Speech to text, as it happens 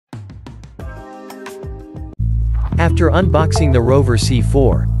After unboxing the Rover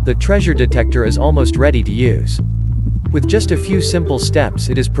C4, the treasure detector is almost ready to use. With just a few simple steps,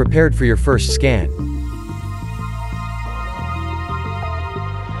 it is prepared for your first scan.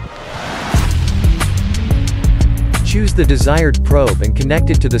 Choose the desired probe and connect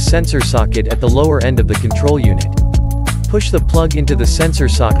it to the sensor socket at the lower end of the control unit. Push the plug into the sensor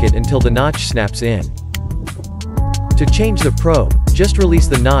socket until the notch snaps in. To change the probe, just release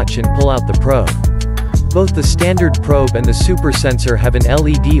the notch and pull out the probe. Both the standard probe and the super sensor have an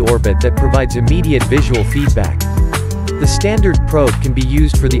LED orbit that provides immediate visual feedback. The standard probe can be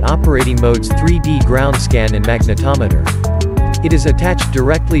used for the operating mode's 3D ground scan and magnetometer. It is attached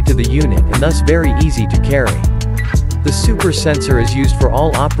directly to the unit and thus very easy to carry. The super sensor is used for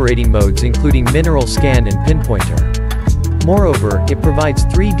all operating modes including mineral scan and pinpointer. Moreover, it provides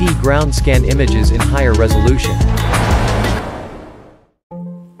 3D ground scan images in higher resolution.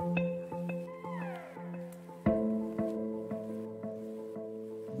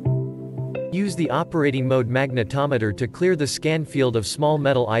 Use the operating mode magnetometer to clear the scan field of small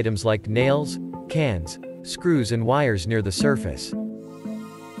metal items like nails, cans, screws and wires near the surface.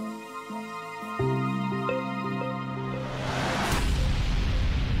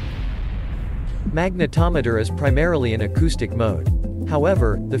 Magnetometer is primarily in acoustic mode.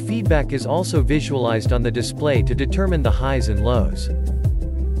 However, the feedback is also visualized on the display to determine the highs and lows.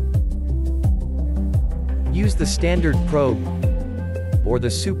 Use the standard probe or the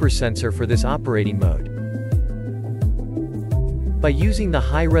super sensor for this operating mode. By using the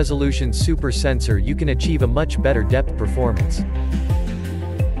high-resolution super sensor, you can achieve a much better depth performance.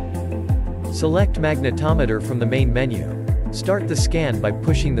 Select magnetometer from the main menu. Start the scan by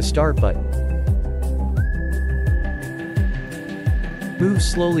pushing the start button. Move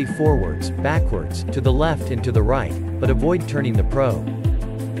slowly forwards, backwards, to the left and to the right, but avoid turning the probe.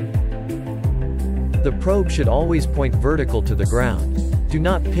 The probe should always point vertical to the ground. Do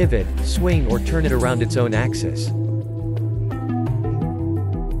not pivot, swing or turn it around its own axis.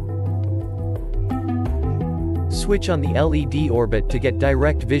 Switch on the LED orbit to get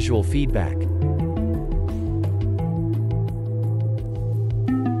direct visual feedback.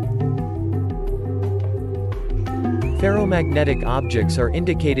 Ferromagnetic objects are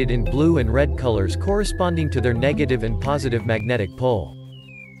indicated in blue and red colors corresponding to their negative and positive magnetic pole.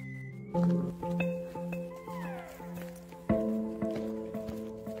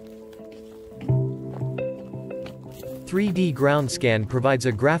 "3D Ground Scan" provides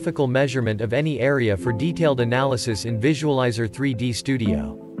a graphical measurement of any area for detailed analysis in Visualizer 3D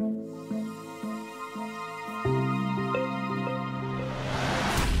Studio.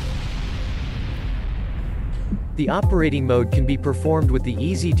 The operating mode can be performed with the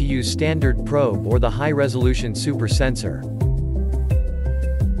easy-to-use standard probe or the high-resolution super sensor.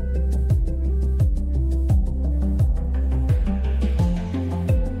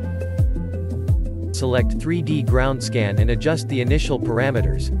 Select 3D ground scan and adjust the initial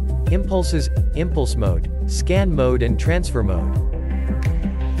parameters: impulses, impulse mode, scan mode and transfer mode.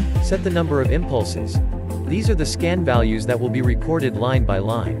 Set the number of impulses. These are the scan values that will be recorded line by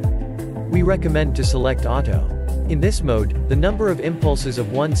line. We recommend to select auto. In this mode, the number of impulses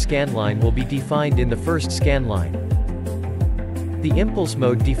of one scan line will be defined in the first scan line. The impulse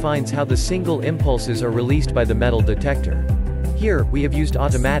mode defines how the single impulses are released by the metal detector. Here, we have used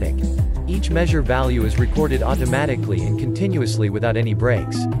automatic. Each measure value is recorded automatically and continuously without any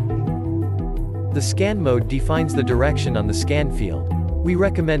breaks. The scan mode defines the direction on the scan field. We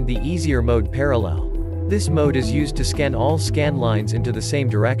recommend the easier mode parallel. This mode is used to scan all scan lines into the same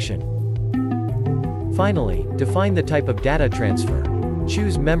direction. Finally, define the type of data transfer.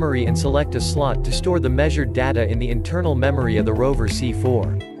 Choose memory and select a slot to store the measured data in the internal memory of the Rover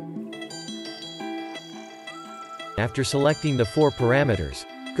C4. After selecting the 4 parameters,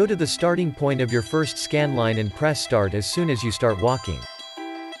 go to the starting point of your first scan line and press start as soon as you start walking.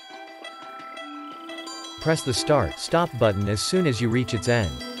 Press the start/stop button as soon as you reach its end.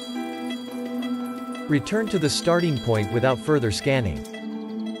 Return to the starting point without further scanning.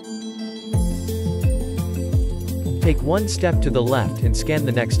 Take one step to the left and scan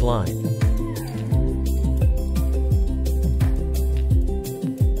the next line.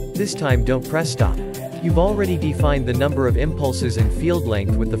 This time don't press stop. You've already defined the number of impulses and field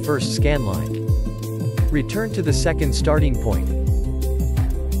length with the first scan line. Return to the second starting point.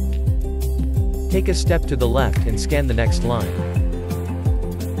 Take a step to the left and scan the next line.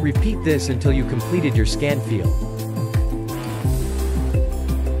 Repeat this until you completed your scan field.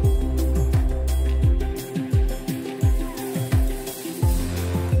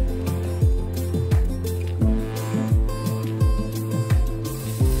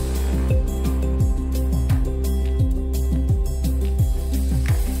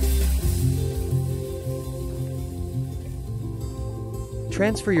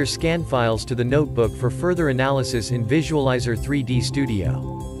 Transfer your scan files to the notebook for further analysis in Visualizer 3D Studio.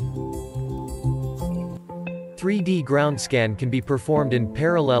 3D ground scan can be performed in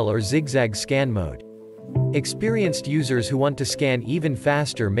parallel or zigzag scan mode. Experienced users who want to scan even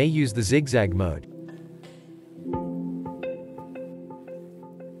faster may use the zigzag mode.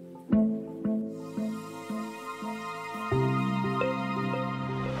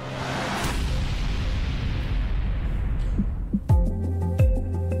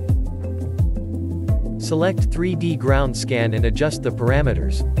 Select 3D ground scan and adjust the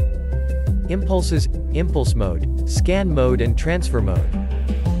parameters. Impulses, impulse mode, scan mode and transfer mode.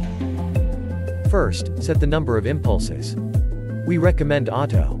 First, set the number of impulses. We recommend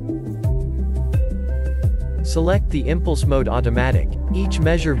auto. Select the impulse mode automatic. Each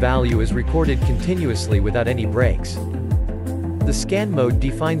measure value is recorded continuously without any breaks. The scan mode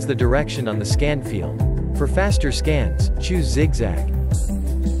defines the direction on the scan field. For faster scans, choose zigzag.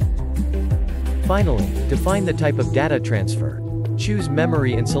 Finally, define the type of data transfer. Choose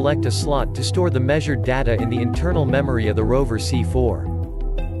memory and select a slot to store the measured data in the internal memory of the Rover C4.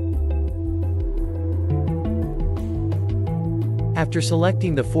 After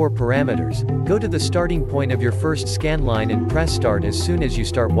selecting the 4 parameters, go to the starting point of your first scan line and press start as soon as you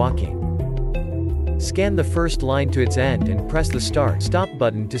start walking. Scan the first line to its end and press the start/stop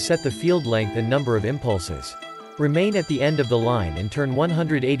button to set the field length and number of impulses. Remain at the end of the line and turn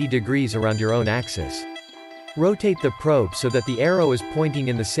 180 degrees around your own axis. Rotate the probe so that the arrow is pointing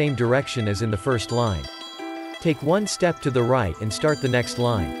in the same direction as in the first line. Take one step to the right and start the next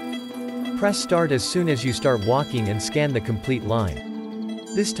line. Press start as soon as you start walking and scan the complete line.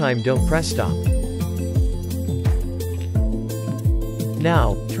 This time don't press stop.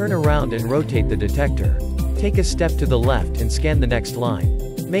 Now, turn around and rotate the detector. Take a step to the left and scan the next line.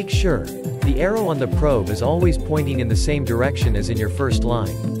 Make sure the arrow on the probe is always pointing in the same direction as in your first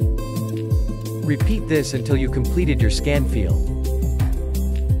line. Repeat this until you completed your scan field.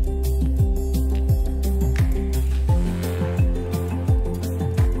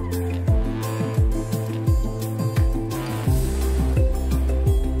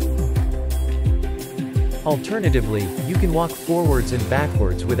 Alternatively, you can walk forwards and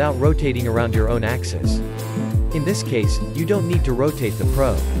backwards without rotating around your own axis. In this case, you don't need to rotate the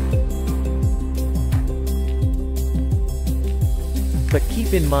probe. But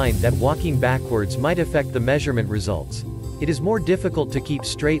keep in mind that walking backwards might affect the measurement results. It is more difficult to keep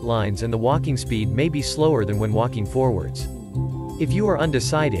straight lines and the walking speed may be slower than when walking forwards. If you are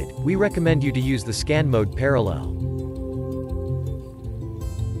undecided, we recommend you to use the scan mode parallel.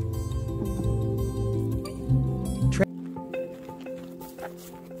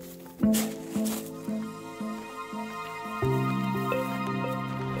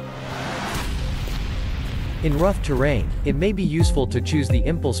 In rough terrain, it may be useful to choose the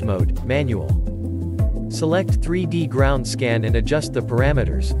impulse mode, manual. Select 3D ground scan and adjust the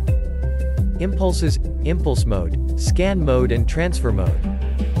parameters. Impulses, impulse mode, scan mode and transfer mode.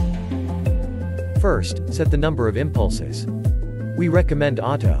 First, set the number of impulses. We recommend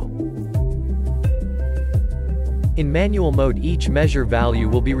auto. In manual mode, each measure value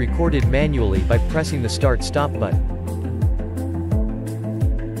will be recorded manually by pressing the start/stop button.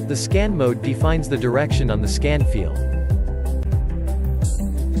 The scan mode defines the direction on the scan field.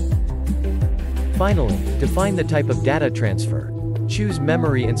 Finally, define the type of data transfer. Choose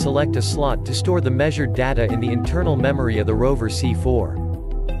memory and select a slot to store the measured data in the internal memory of the Rover C4.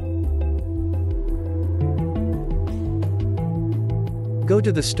 Go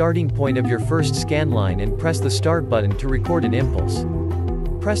to the starting point of your first scan line and press the start button to record an impulse.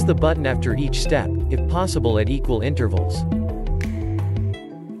 Press the button after each step, if possible at equal intervals.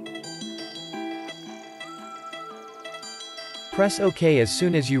 Press OK as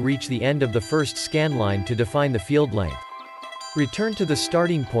soon as you reach the end of the first scan line to define the field length. Return to the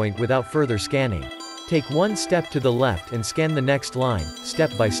starting point without further scanning. Take one step to the left and scan the next line,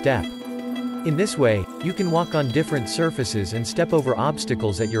 step by step. In this way, you can walk on different surfaces and step over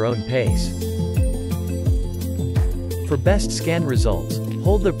obstacles at your own pace. For best scan results,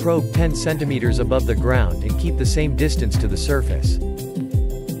 hold the probe 10 centimeters above the ground and keep the same distance to the surface.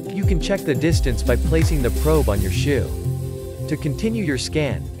 You can check the distance by placing the probe on your shoe. To continue your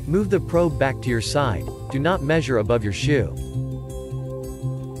scan, move the probe back to your side. Do not measure above your shoe.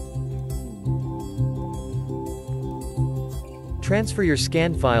 Transfer your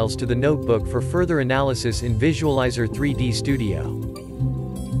scan files to the notebook for further analysis in Visualizer 3D Studio.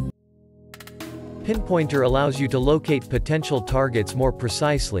 Pinpointer allows you to locate potential targets more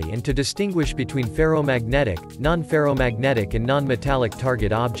precisely and to distinguish between ferromagnetic, non-ferromagnetic and non-metallic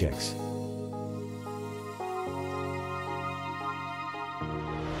target objects.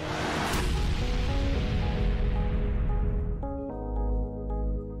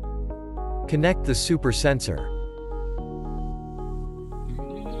 Connect the super sensor.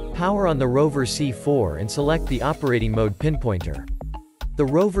 Power on the Rover C4 and select the operating mode pinpointer. The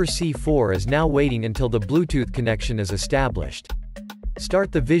Rover C4 is now waiting until the Bluetooth connection is established.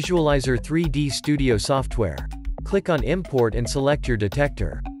 Start the Visualizer 3D Studio software. Click on Import and select your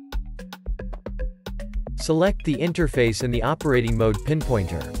detector. Select the interface and the operating mode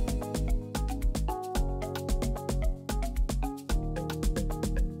pinpointer.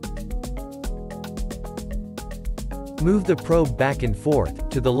 Move the probe back and forth,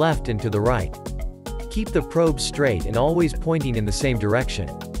 to the left and to the right. Keep the probe straight and always pointing in the same direction.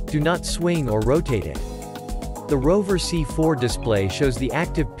 Do not swing or rotate it. The Rover C4 display shows the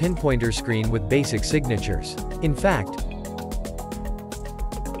active pinpointer screen with basic signatures. In fact,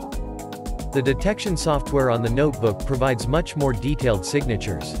 the detection software on the notebook provides much more detailed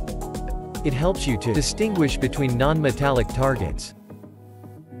signatures. It helps you to distinguish between non-metallic targets,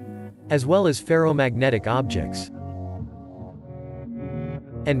 as well as ferromagnetic objects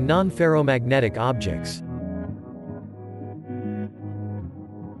and non-ferromagnetic objects.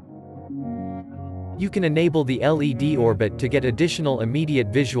 You can enable the LED orbit to get additional immediate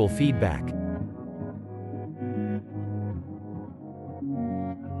visual feedback.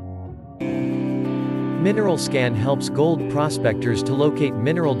 Mineral Scan helps gold prospectors to locate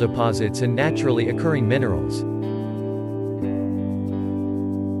mineral deposits and naturally occurring minerals.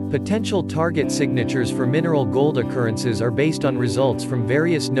 Potential target signatures for mineral gold occurrences are based on results from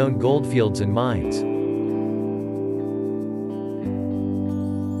various known goldfields and mines.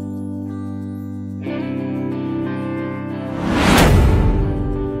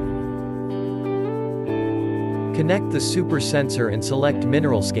 Connect the super sensor and select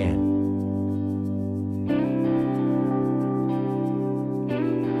Mineral Scan.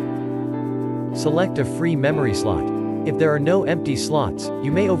 Select a free memory slot. If there are no empty slots,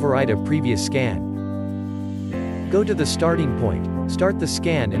 you may override a previous scan. Go to the starting point, start the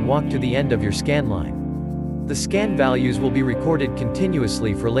scan and walk to the end of your scan line. The scan values will be recorded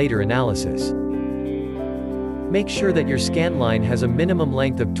continuously for later analysis. Make sure that your scan line has a minimum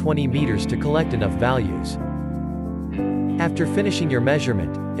length of 20 meters to collect enough values. After finishing your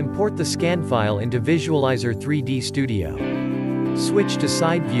measurement, import the scan file into Visualizer 3D Studio. Switch to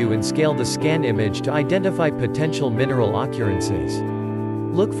side view and scale the scan image to identify potential mineral occurrences.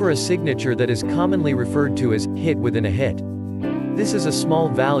 Look for a signature that is commonly referred to as hit within a hit. This is a small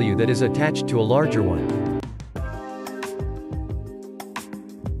value that is attached to a larger one.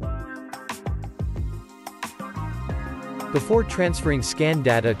 Before transferring scan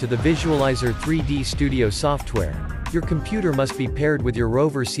data to the Visualizer 3D Studio software, your computer must be paired with your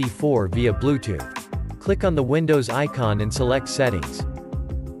Rover C4 via Bluetooth. Click on the Windows icon and select Settings.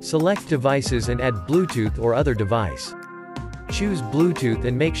 Select Devices and add Bluetooth or other device. Choose Bluetooth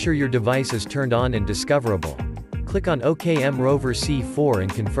and make sure your device is turned on and discoverable. Click on OKM Rover C4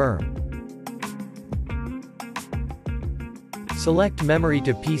 and confirm. Select Memory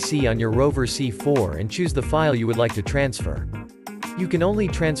to PC on your Rover C4 and choose the file you would like to transfer. You can only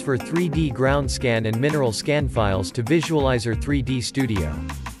transfer 3D ground scan and mineral scan files to Visualizer 3D Studio.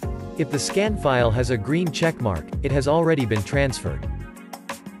 If the scan file has a green checkmark, it has already been transferred.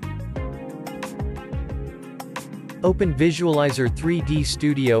 Open Visualizer 3D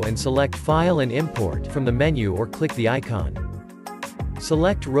Studio and select File and Import from the menu or click the icon.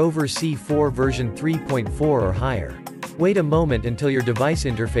 Select Rover C4 version 3.4 or higher. Wait a moment until your device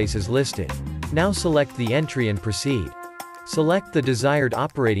interface is listed. Now select the entry and proceed. Select the desired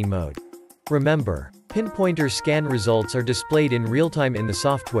operating mode. Remember, pinpointer scan results are displayed in real time in the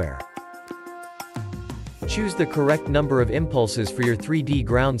software. Choose the correct number of impulses for your 3D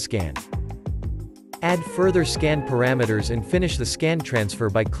ground scan. Add further scan parameters and finish the scan transfer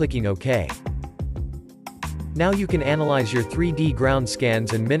by clicking OK. Now you can analyze your 3D ground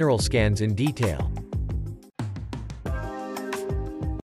scans and mineral scans in detail.